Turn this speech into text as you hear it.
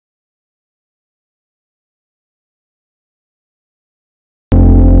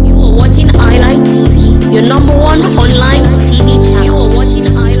number one online TV channel. You are watching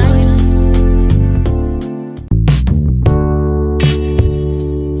iLite.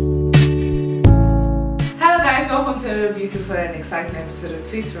 Hello guys, welcome to another beautiful and exciting episode of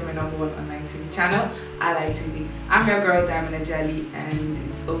Tweets from your number one online TV channel, iLite TV. I'm your girl Diamond Ajali,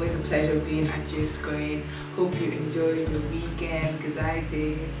 and it's always a pleasure being at WIZKID. Hope you enjoyed your weekend, because I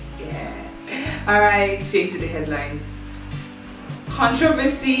did. Yeah. Alright, straight to the headlines.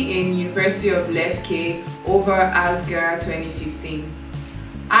 Controversy in University of LEFKE over ASGA 2015.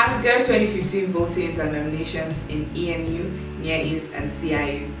 ASGA 2015 votings and nominations in EMU, Near East and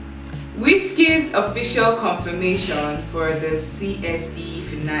CIU. WIZKID's official confirmation for the CSD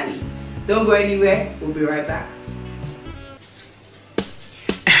finale. Don't go anywhere, we'll be right back.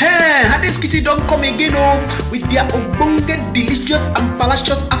 ASGA2015 don't come again with their obonge, delicious and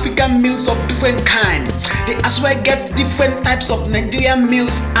palatious African meals of different kinds. They as well get different types of Nigerian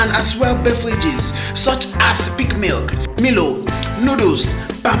meals and as well beverages such as pig milk, Milo, noodles,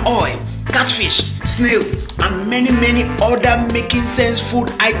 palm oil, catfish, snail, and many other making sense food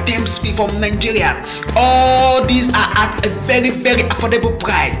items from Nigeria. All these are at a very affordable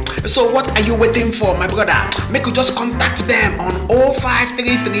price. So what are you waiting for, my brother? Make you just contact them on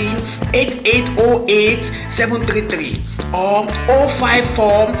 0533 8808 733 or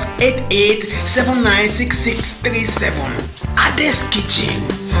 054 88 796637. Ades Kitchen,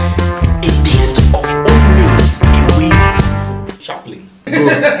 a taste of own meals away sharply.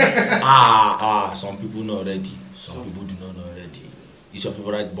 Some people know already. Some people do not know already. It's your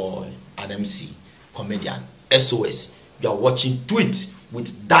favorite boy, an MC, comedian, SOS. You are watching Tweets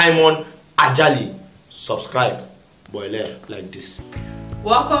with Diamond Ajali. Subscribe, boy, like this.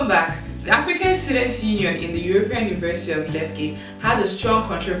 Welcome back. The African Students' Union in the European University of LEFKE had a strong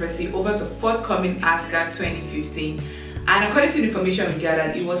controversy over the forthcoming ASGA 2015. And according to the information we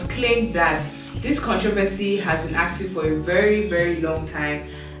gathered, it was claimed that this controversy has been active for a very long time,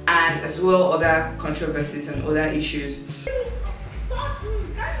 and as well other controversies and other issues.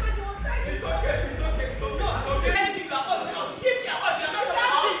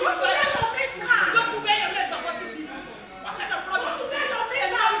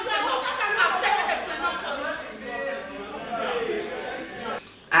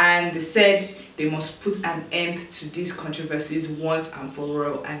 And they said they must put an end to these controversies once and for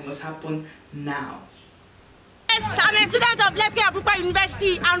all, and it must happen now. Yes, I'm a student of LEFKE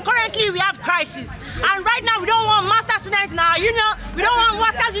University, and currently we have crisis. And right now we don't want master students in our union, we don't want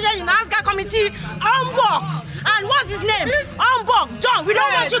master students in the ASGA committee. Umbok, and what's his name? Umbok, John. We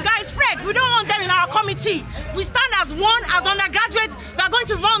don't want you guys, Fred. We don't want them in our committee. We stand as one, as undergraduates. We are going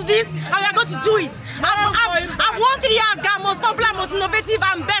to run this, and we are going to do it. I've won 3 ASGA, most popular, most innovative,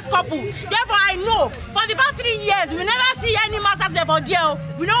 and best couple. Therefore, I know for the past 3 years we never see any masters there for deal.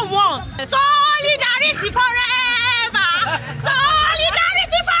 We don't want solidarity forever.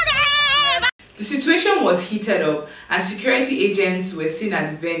 Solidarity forever. The situation was heated up, and security agents were seen at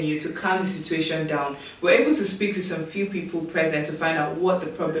the venue to calm the situation down. We were able to speak to some few people present to find out what the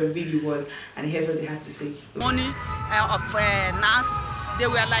problem really was, and here's what they had to say. Money of NAS, they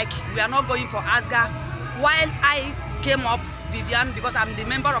were like, we are not going for ASGA. While I came up, Vivian, because I'm the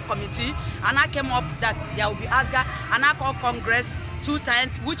member of committee, and I came up that there will be ASGA, and I called Congress 2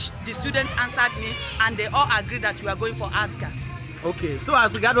 times, which the students answered me, and they all agreed that we are going for ASGA. Okay, so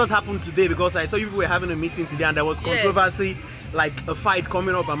as regards what happened today, because I saw you people were having a meeting today and there was controversy, like a fight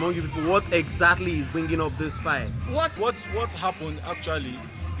coming up among you people. What exactly is bringing up this fight? What happened actually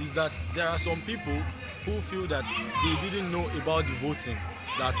is that there are some people who feel that they didn't know about the voting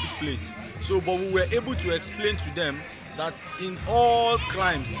that took place. So, but we were able to explain to them that in all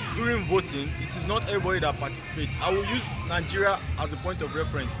crimes during voting, it is not everybody that participates. I will use Nigeria as a point of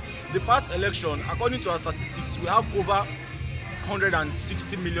reference. The past election, according to our statistics, we have over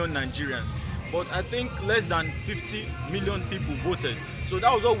 160 million Nigerians, but I think less than 50 million people voted. So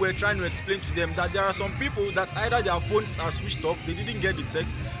that was what we're trying to explain to them, that there are some people that either their phones are switched off, they didn't get the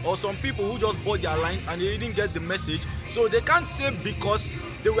text, or some people who just bought their lines and they didn't get the message. So they can't say because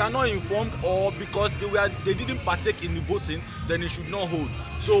they were not informed or because they didn't partake in the voting, then it should not hold.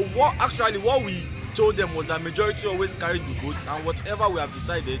 So what we told them was that majority always carries the votes, and whatever we have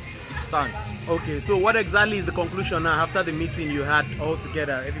decided, it stands. Okay, so what exactly is the conclusion now after the meeting you had all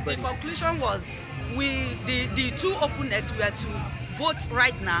together, everybody? The conclusion was the 2 opponents were to vote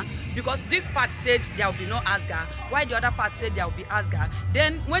right now, because this part said there will be no ASGA, while the other part said there will be ASGA.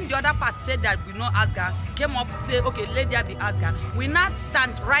 Then when the other part said there will be no ASGA, came up say, okay, let there be ASGA. We now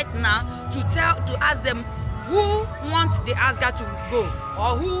stand right now to ask them who wants the ASGA to go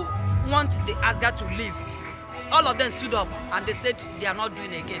or who wants the ASGA to leave. all of them stood up and they said they are not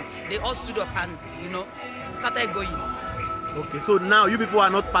doing it again. They all stood up and, you know, started going. Okay, so now you people are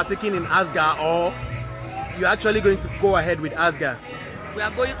not partaking in ASGA, or you're actually going to go ahead with ASGA? We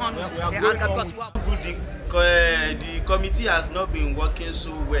are going on with the ASGA because the committee has not been working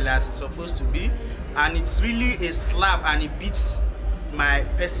so well as it's supposed to be, and it's really a slap, and it beats my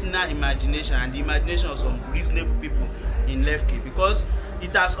personal imagination and the imagination of some reasonable people in LEFKE, because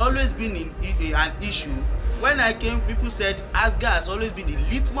it has always been an issue. When I came, people said ASGA has always been the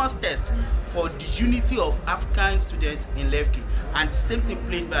litmus test for the unity of African students in LEFKE, and the same thing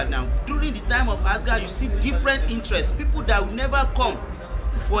played back now. During the time of ASGA, you see different interests, people that will never come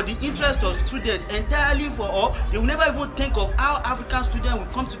for the interest of students entirely for all. They will never even think of how African students will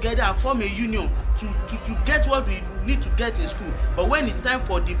come together and form a union to get what we need to get in school. But when it's time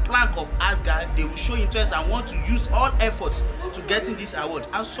for the plank of ASGA, they will show interest and want to use all efforts to getting this award.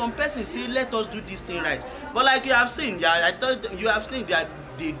 And some persons say, let us do this thing right. But like you have seen, I thought you have seen that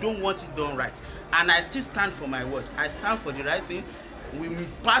they don't want it done right. And I still stand for my word. I stand for the right thing. We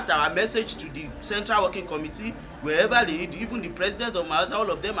passed our message to the Central Working Committee, wherever they, even the president of Malta, all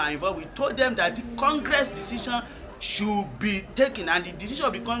of them are involved. We told them that the Congress decision should be taken, and the decision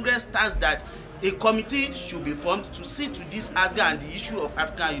of the Congress stands that a committee should be formed to see to this ASGA and the issue of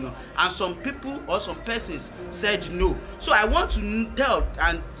African Union. And some people or some persons said no. So I want to tell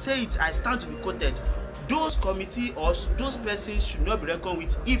and say it, I stand to be quoted. Those committee or those persons should not be reckoned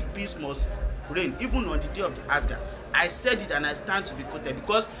with if peace must reign, even on the day of the ASGA. I said it and I stand to be quoted,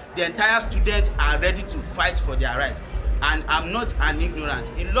 because the entire students are ready to fight for their rights. And I'm not an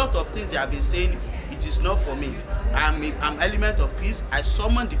ignorant. A lot of things they have been saying, it is not for me. I'm element of peace. I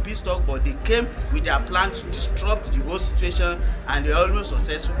summoned the peace talk, but they came with their plan to disrupt the whole situation, and they're almost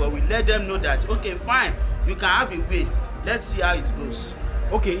successful. But we let them know that, okay, fine, you can have a way. Let's see how it goes.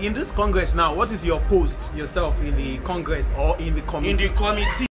 Okay, in this Congress now, what is your post yourself in the Congress or in the committee? In the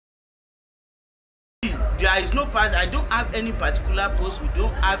committee, there is no part. I don't have any particular post. We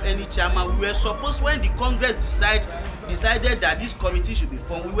don't have any chairman. We were supposed, when the Congress decided that this committee should be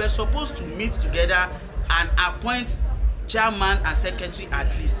formed, we were supposed to meet together and appoint chairman and secretary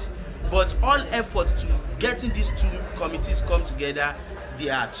at least. But all effort to getting these two committees come together, they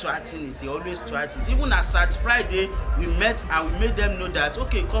are thwarting it. They always thwart it. Even as at Friday, we met and we made them know that,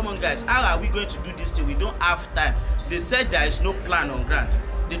 okay, come on guys, how are we going to do this thing? We don't have time. They said there is no plan on ground.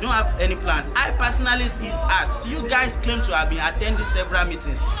 They don't have any plan. I personally asked, you guys claim to have been attending several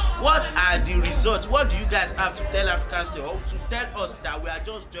meetings. What are the results? What do you guys have to tell Africans or to tell us that we are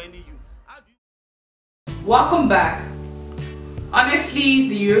just joining you? How do you... Welcome back. Honestly,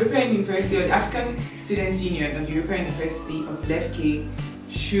 the European University or the African Students Union of the European University of LEFKE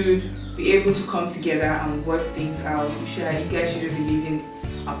should be able to come together and work things out. You guys shouldn't be living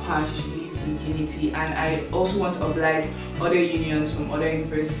apart. You should live in unity. And I also want to oblige other unions from other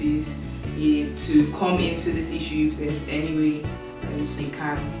universities to come into this issue if there's any way by which they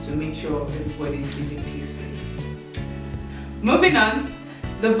can, to make sure everybody is living peacefully. Moving on,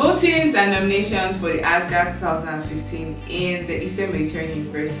 the votings and nominations for the ASGA 2015 in the Eastern Mediterranean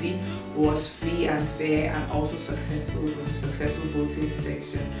University was free and fair and also successful. It was a successful voting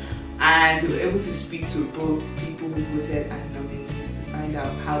section, and we were able to speak to both people who voted and nominees to find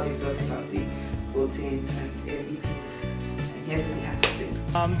out how they felt about the voting and everything. And here's what they had to say.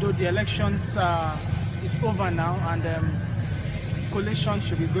 Though the elections is over now and collation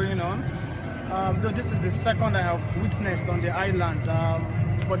should be going on, though this is the second I have witnessed on the island,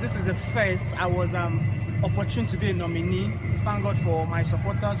 but this is the first I was opportune to be a nominee. Thank God for my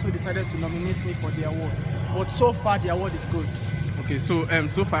supporters who decided to nominate me for the award. But so far the award is good. Okay, so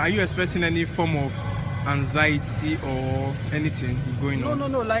so far are you expressing any form of anxiety or anything going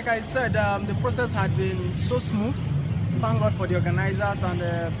on? No. Like I said, the process had been so smooth. Thank God for the organizers and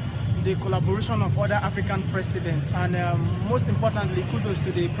the collaboration of other African presidents, and most importantly, kudos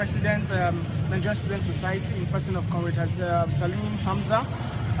to the president, Nigerian Student Society, in person of Comrade Salim Hamza.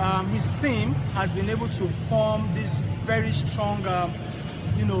 His team has been able to form this very strong,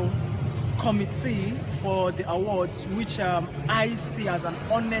 committee for the awards, which I see as an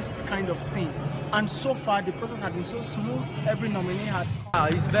honest kind of team. And so far, the process has been so smooth. Every nominee had.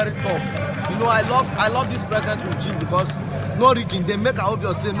 It's very tough. You know, I love this present regime because no rigging. They make it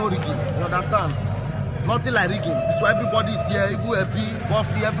obvious say no rigging. You understand? Nothing like rigging. So everybody is here. Even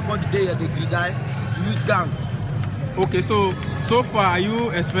Buffy, everybody there. They gridai, youth gang. Okay, so far, are you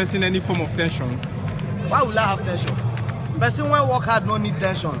experiencing any form of tension? Why will I have tension? Person when work hard no need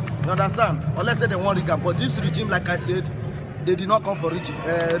tension. You understand? Unless say they want rigging. But this regime, like I said, they did not come for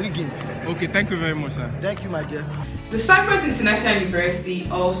rigging. Okay, thank you very much, sir. Thank you, my dear. The Cyprus International University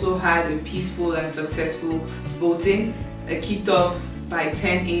also had a peaceful and successful voting. It kicked off by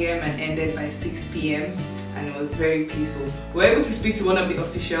 10 a.m. and ended by 6 p.m. and it was very peaceful. We were able to speak to one of the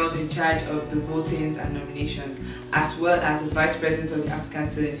officials in charge of the votings and nominations, as well as the Vice President of the African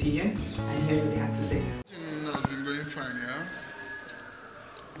Students Union, and here's what they had to say. It has been going fine, yeah.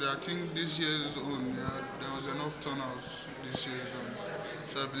 I think this year's own, yeah, there was enough turnouts this year's own,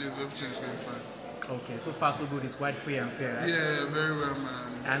 so I believe everything's going fine. Okay, so far so good. It's quite free and fair, right? Yeah, very well,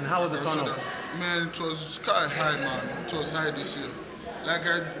 man. And how was the turnout? Man, it was sky high, man. It was high this year. Like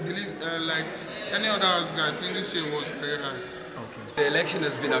I believe, like any other ASGA, I think this year was very high. The election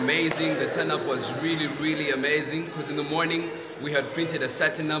has been amazing. The turnout was really amazing, because in the morning we had printed a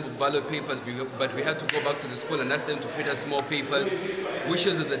certain number of ballot papers, but we had to go back to the school and ask them to print us more papers, which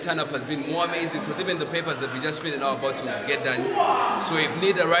shows that the turnout has been more amazing, because even the papers that we just printed are about to get done. So if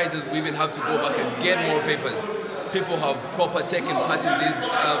need arises, we even have to go back and get more papers. People have proper taken part in these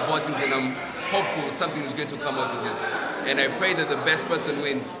votings, and I'm hopeful something is going to come out of this. And I pray that the best person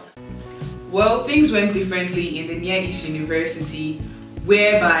wins. Well, things went differently in the Near East University,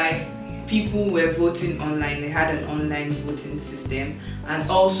 whereby people were voting online. They had an online voting system, and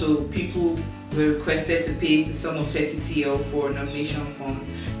also people were requested to pay the sum of 30 TL for nomination forms,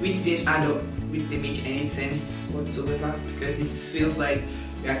 which didn't add up, which didn't make any sense whatsoever, because it feels like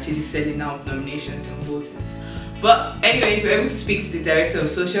we're actually selling out nominations and votings. But anyways, we were able to speak to the Director of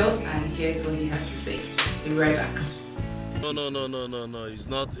Socials, and here's what he had to say. We'll be right back. No. It's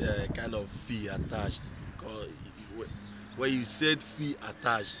not a kind of fee attached. Because when you said fee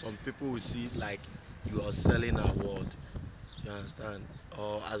attached, some people will see like you are selling an award. You understand?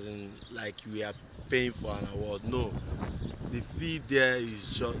 Or as in like we are paying for an award. No. The fee there is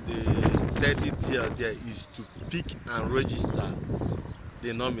just the 30 TL there is to pick and register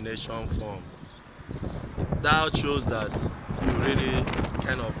the nomination form. That shows that you really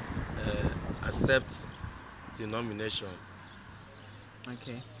kind of accept the nomination.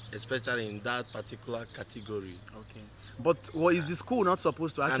 Okay. Especially in that particular category. Okay. But what is the school not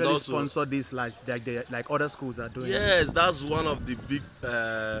supposed to actually also sponsor this like other schools are doing? Yes, that's one of the big,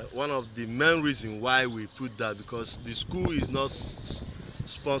 one of the main reasons why we put that, because the school is not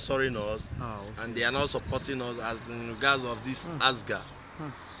sponsoring us, okay, and they are not supporting us as in regards of this ASGA.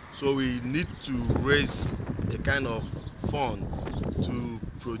 So we need to raise a kind of fund to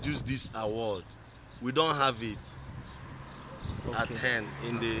produce this award. We don't have it at hand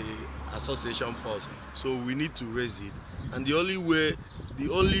in the association purse, so we need to raise it. And the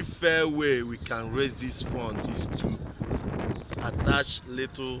only fair way we can raise this fund is to attach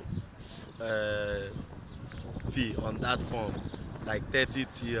little fee on that form, like 30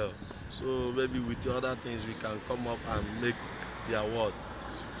 TL. So maybe with the other things we can come up and make the award,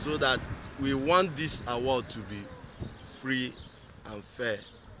 so that we want this award to be free and fair.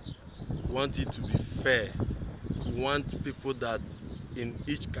 We want it to be fair. We want people that in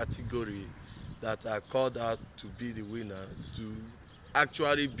each category that are called out to be the winner to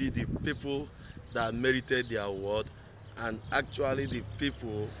actually be the people that merited the award, and actually the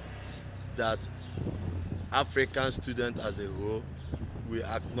people that African students as a whole will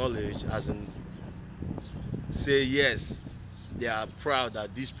acknowledge, as in say yes, they are proud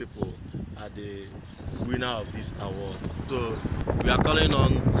that these people are the winner of this award. So we are calling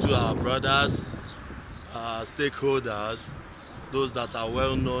on to our brothers, stakeholders, those that are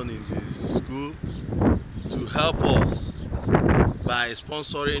well known in the school, to help us by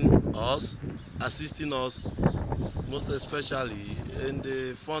sponsoring us, assisting us, most especially in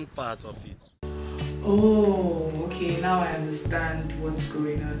the fun part of it. Oh, okay, now I understand what's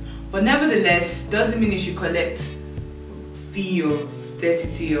going on. But nevertheless, doesn't mean you should collect fee of 30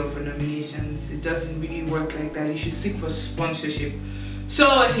 TL for nominations. It doesn't really work like that. You should seek for sponsorship.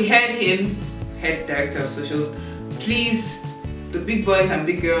 So as you heard him, head director of socials, please, the big boys and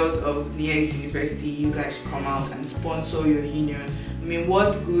big girls of Near East University, you guys should come out and sponsor your union. I mean,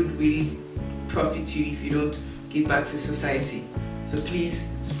 what good will it profit you if you don't give back to society? So please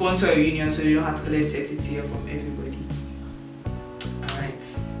sponsor your union so you don't have to collect 30 TL from everybody. Alright.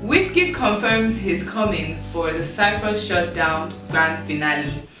 WIZKID confirms his coming for the Cyprus shutdown grand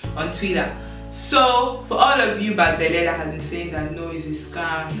finale on Twitter. So for all of you bad belly that have been saying that no, it's a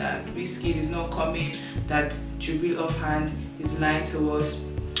scam, that WIZKID is not coming, that Jubil offhand is lying to us,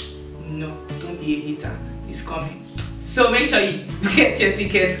 no, don't be a hater, he's coming. So make sure you get your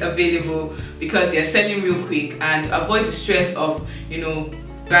tickets available because they're selling real quick, and avoid the stress of, you know,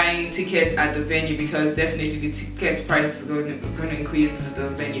 buying tickets at the venue, because definitely the ticket price is going to increase at the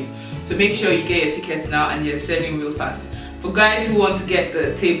venue. So make sure you get your tickets now, and they're selling real fast. For guys who want to get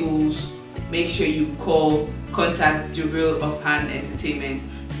the tables make sure you contact Jubril of Hand Entertainment,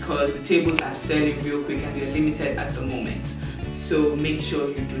 because the tables are selling real quick and they're limited at the moment. So make sure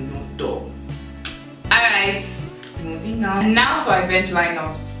you do not dull. Alright, moving on. Now to our event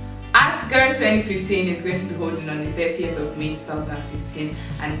lineups. ASGA2015 is going to be holding on the 30th of May 2015,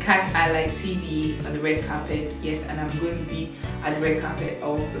 and catch iLite TV on the red carpet. Yes, and I'm going to be at the red carpet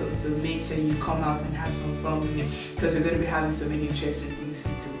also, so make sure you come out and have some fun with me, because we're going to be having so many interesting things to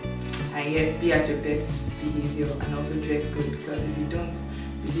do. And yes, be at your best behavior and also dress good, because if you don't,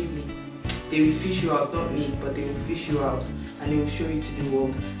 believe me, they will fish you out. Not me, but they will fish you out and they will show you to the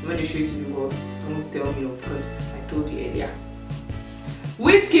world. And when they show you to the world, don't tell me because I told you earlier.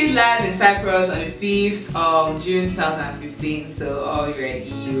 WIZKID live in Cyprus on the 5th of June 2015. So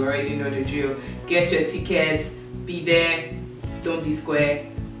you already know the drill. Get your tickets, be there, don't be square,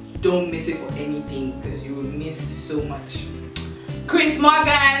 don't miss it for anything, because you will miss so much. Chris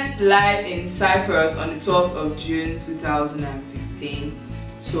Morgan live in Cyprus on the 12th of June 2015.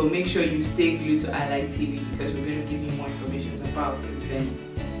 So make sure you stay glued to iLite TV, because we're going to give you more information about the event.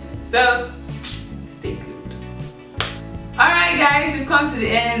 So stay glued. Alright guys, we've come to the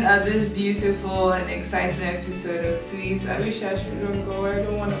end of this beautiful and exciting episode of Tweets. I wish I shouldn't go. I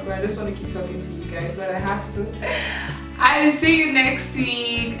don't want to go. I just want to keep talking to you guys, but I have to. I will see you next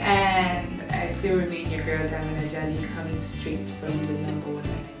week, and I still remain your girl, Ajali, coming straight from the #1 on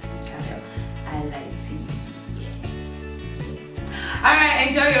YouTube channel, iLite TV. Alright,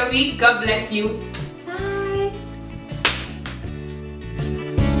 enjoy your week. God bless you.